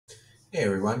Hey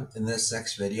everyone, in this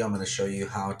next video I'm going to show you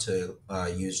how to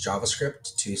use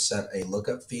JavaScript to set a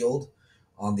lookup field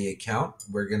on the account.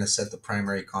 We're going to set the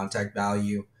primary contact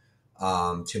value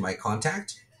to my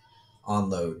contact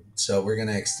onload. So we're going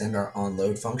to extend our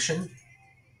onload function.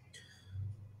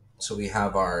 So we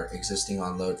have our existing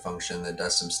onload function that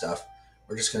does some stuff.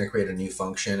 We're just going to create a new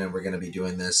function and we're going to be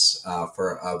doing this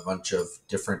for a bunch of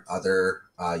different other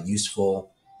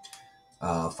useful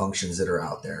functions that are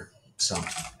out there. So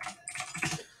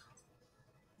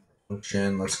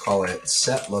function, let's call it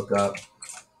set lookup.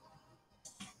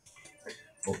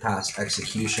 We'll pass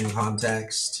execution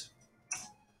context.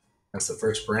 That's the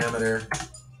first parameter.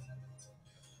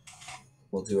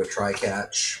 We'll do a try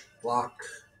catch block.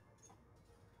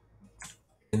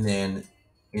 And then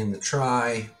in the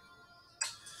try,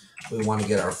 we want to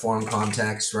get our form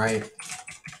context, right?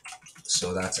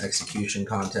 So that's execution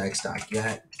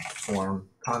context.get form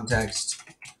context.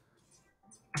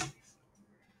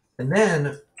 And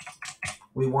then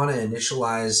we want to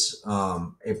initialize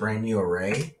a brand new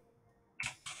array,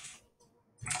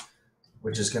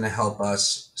 which is going to help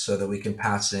us so that we can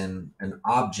pass in an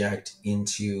object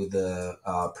into the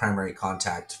primary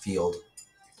contact field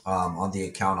on the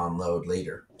account on load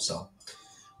later. So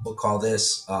we'll call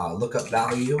this lookup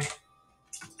value,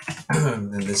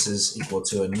 and this is equal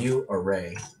to a new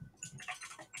array.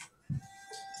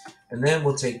 And then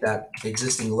we'll take that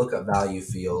existing lookup value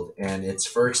field and its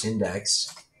first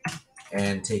index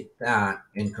and take that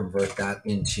and convert that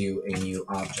into a new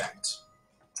object,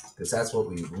 because that's what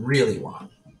we really want.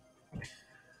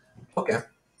 Okay.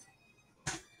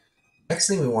 Next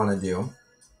thing we want to do,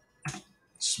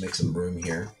 just make some room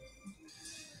here,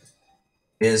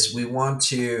 is we want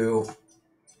to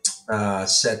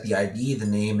set the ID, the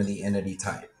name, and the entity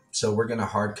type. So we're going to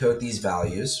hard code these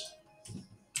values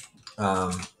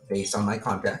based on my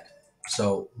contact.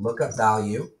 So lookup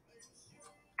value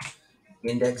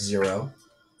index 0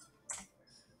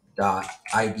 dot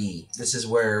ID. This is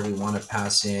where we want to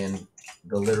pass in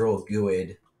the literal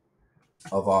GUID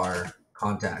of our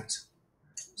contact.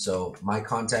 So my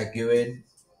contact GUID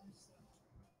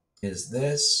is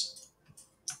this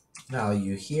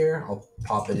value here. I'll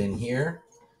pop it in here,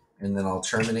 and then I'll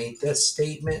terminate this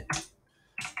statement.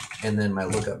 And then my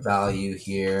lookup value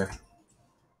here.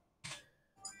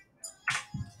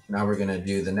 Now we're going to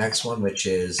do the next one, which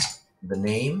is the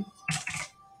name.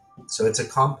 So it's a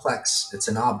complex, it's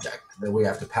an object that we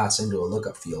have to pass into a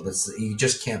lookup field. You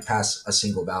just can't pass a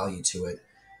single value to it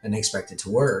and expect it to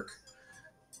work.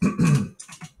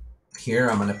 Here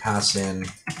I'm going to pass in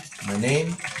my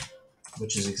name,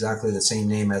 which is exactly the same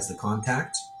name as the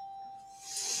contact.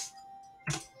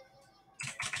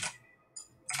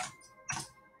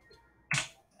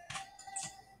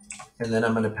 And then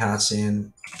I'm going to pass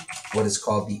in what is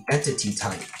called the entity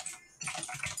type.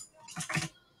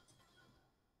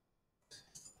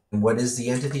 And what is the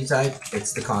entity type?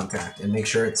 It's the contact, and make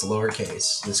sure it's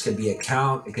lowercase. This could be a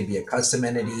count, it could be a custom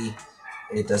entity,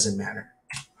 it doesn't matter.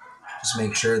 Just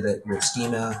make sure that your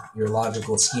schema, your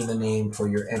logical schema name for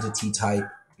your entity type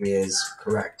is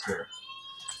correct here.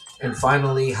 And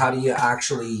finally, how do you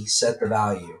actually set the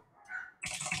value?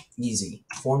 Easy.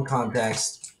 Form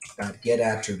context, get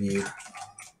attribute,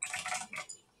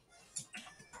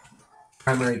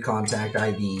 primary contact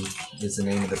ID is the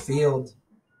name of the field,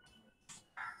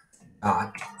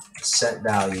 set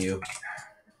value.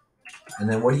 And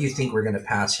then what do you think we're going to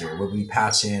pass here? Would we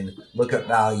pass in lookup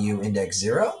value index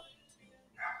 0?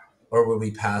 Or would we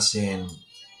pass in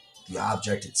the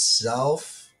object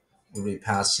itself? Would we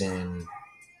pass in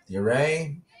the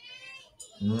array?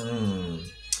 Well,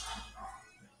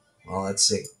 let's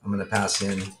see. I'm going to pass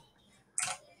in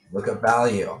lookup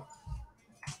value.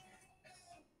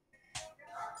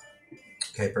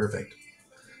 Okay, perfect.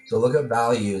 So lookup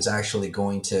value is actually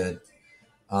going to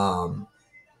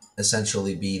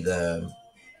essentially be the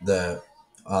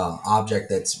object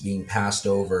that's being passed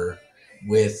over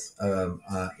with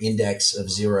index of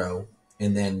 0,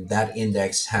 and then that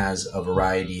index has a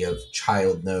variety of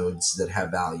child nodes that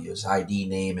have values, ID,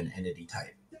 name, and entity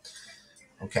type.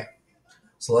 Okay,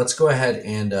 so let's go ahead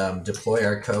and deploy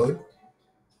our code.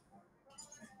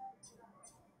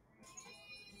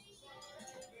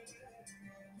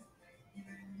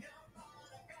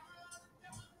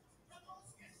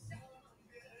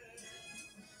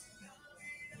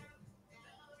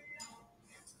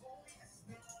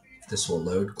 This will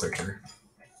load quicker.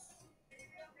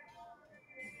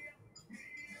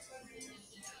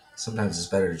 Sometimes it's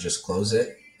better to just close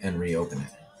it and reopen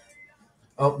it.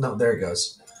 Oh, no, there it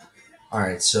goes. All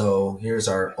right, so here's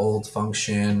our old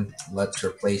function. Let's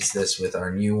replace this with our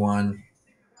new one.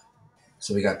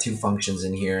 So we got 2 functions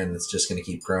in here, and it's just going to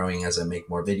keep growing as I make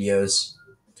more videos.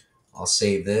 I'll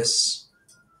save this.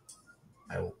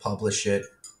 I will publish it.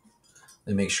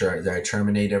 Let me make sure that I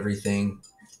terminate everything.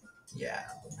 Yeah,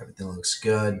 everything looks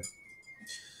good.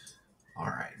 All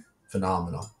right,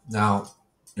 phenomenal. Now,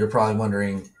 you're probably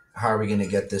wondering, how are we going to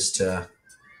get this to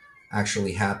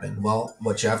actually happen? Well,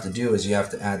 what you have to do is you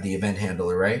have to add the event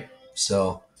handler, right?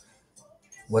 So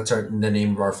what's the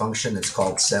name of our function? It's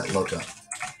called setLookup.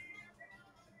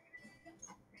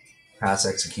 Pass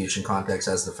execution context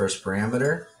as the first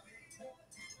parameter.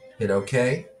 Hit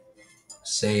OK.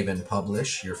 Save and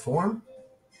publish your form.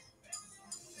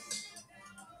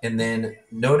 And then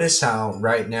notice how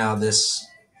right now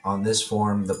on this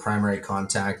form, the primary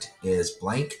contact is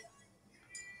blank.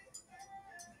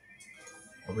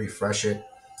 I'll refresh it.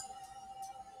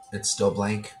 It's still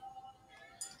blank.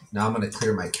 Now I'm going to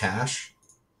clear my cache.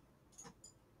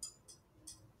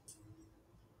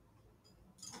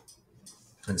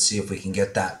 And see if we can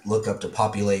get that lookup to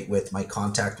populate with my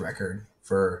contact record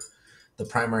for the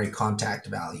primary contact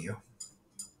value.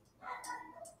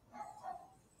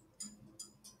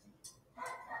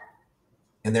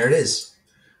 And there it is.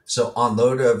 So on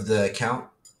load of the account,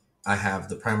 I have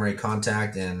the primary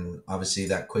contact, and obviously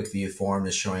that quick view form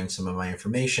is showing some of my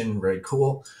information. Very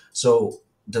cool. So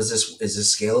is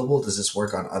this scalable? Does this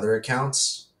work on other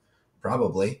accounts?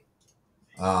 Probably.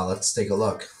 Let's take a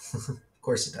look. Of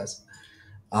course it does.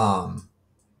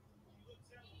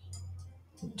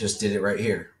 Just did it right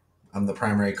here. I'm the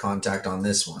primary contact on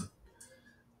this one.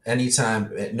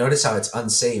 Anytime, notice how it's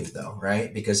unsaved though,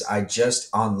 right? Because I just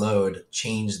on load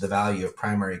changed the value of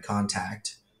primary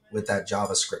contact with that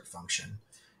JavaScript function.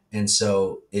 And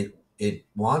so it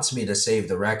wants me to save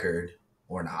the record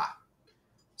or not.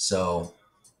 So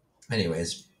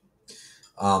anyways,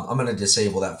 I'm going to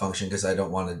disable that function because I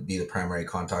don't want to be the primary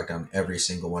contact on every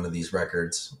single one of these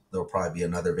records. There'll probably be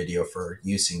another video for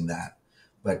using that.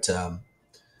 But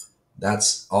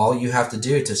that's all you have to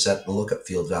do to set the lookup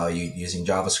field value using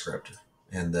JavaScript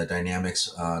and the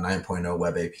Dynamics 9.0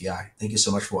 Web API. Thank you so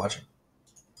much for watching.